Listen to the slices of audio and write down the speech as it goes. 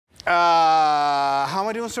How am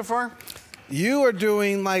I doing so far? You are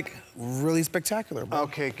doing, like, really spectacular, bro.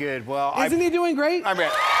 Okay, good. Well, Isn't he doing great? I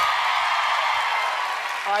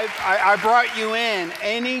brought you in.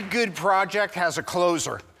 Any good project has a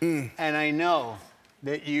closer. And I know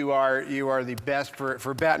that you are the best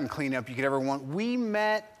for bat and cleanup you could ever want. We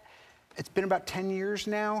met, it's been about 10 years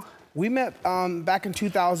now. We met back in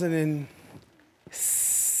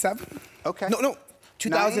 2007. Okay. No,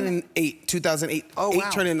 2008. 9? 2008. Oh, 8 wow.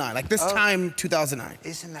 turning 9. Like this time, 2009.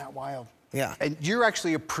 Isn't that wild? Yeah. And you're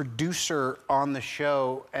actually a producer on the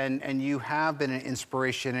show, and you have been an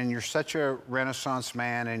inspiration, and you're such a Renaissance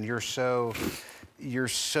man, and you're so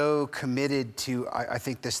committed to, I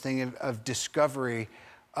think, this thing of discovery.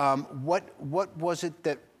 What was it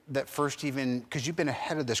that first even, because you've been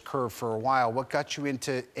ahead of this curve for a while, what got you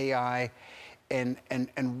into AI, and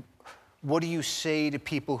what do you say to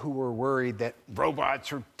people who were worried that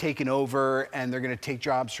robots are taking over and they're going to take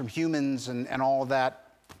jobs from humans and all that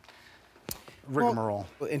rigmarole?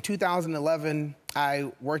 Well, in 2011,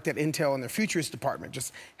 I worked at Intel in their futures department,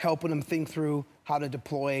 just helping them think through how to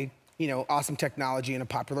deploy, awesome technology in a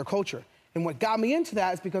popular culture. And what got me into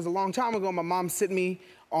that is because a long time ago, my mom sent me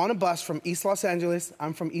on a bus from East Los Angeles.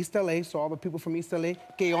 I'm from East LA, so all the people from East LA,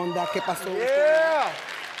 ¿Qué onda? ¿Qué pasó? Yeah!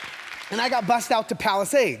 And I got bussed out to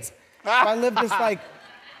Palisades. So I lived this, like,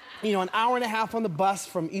 an hour and a half on the bus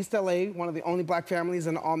from East LA, one of the only black families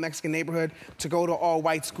in an all-Mexican neighborhood, to go to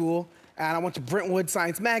all-white school. And I went to Brentwood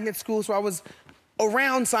Science Magnet School, so I was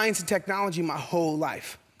around science and technology my whole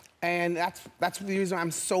life. And that's the reason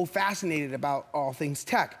I'm so fascinated about all things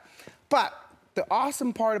tech. But the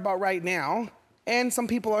awesome part about right now, and some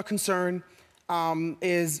people are concerned,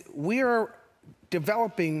 is we are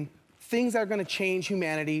developing things that are gonna change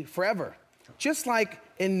humanity forever. Just like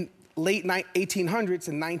in late 1800s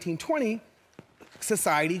and 1920,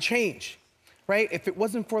 society changed, right? If it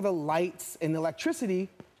wasn't for the lights and electricity,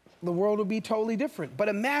 the world would be totally different. But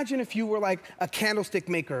imagine if you were like a candlestick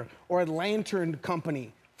maker or a lantern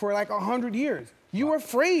company for like 100 years. You were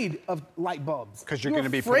afraid of light bulbs. Because you're going to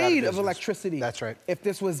be put out of afraid business. of electricity. That's right. If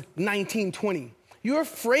this was 1920. You were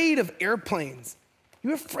afraid of airplanes. You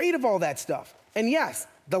were afraid of all that stuff. And yes,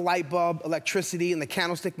 the light bulb, electricity, and the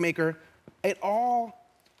candlestick maker, it all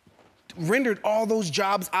rendered all those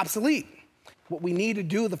jobs obsolete. What we need to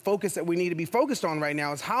do, the focus that we need to be focused on right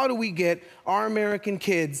now is how do we get our American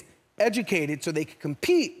kids educated so they can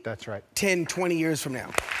compete. That's right. 10, 20 years from now.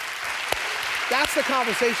 That's the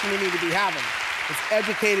conversation we need to be having. It's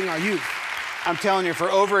educating our youth. I'm telling you, for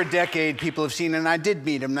over a decade, people have seen, and I did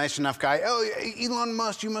meet him, nice enough guy. Oh, Elon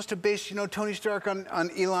Musk, you must have based, Tony Stark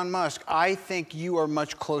on Elon Musk. I think you are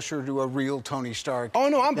much closer to a real Tony Stark. Oh,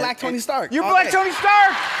 no, I'm Black Tony Stark. You're Black Tony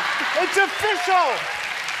Stark! It's official!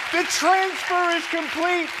 The transfer is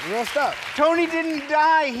complete. Real stuff. Tony didn't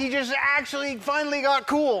die. He just actually finally got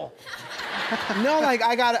cool. No, like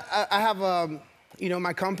I have,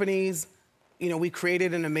 my companies, we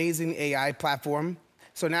created an amazing AI platform.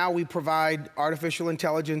 So now we provide artificial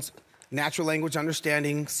intelligence, natural language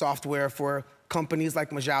understanding software for companies like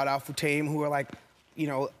Majal Al Futtaim, who are like,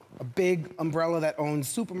 a big umbrella that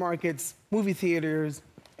owns supermarkets, movie theaters,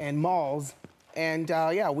 and malls. And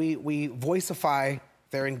we voiceify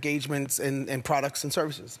their engagements in products and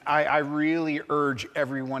services. I really urge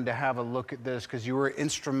everyone to have a look at this because you were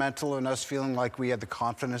instrumental in us feeling like we had the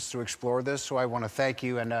confidence to explore this. So I want to thank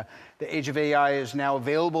you. And the Age of AI is now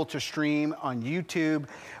available to stream on YouTube.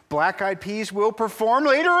 Black Eyed Peas will perform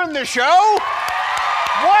later in the show.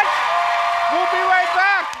 What?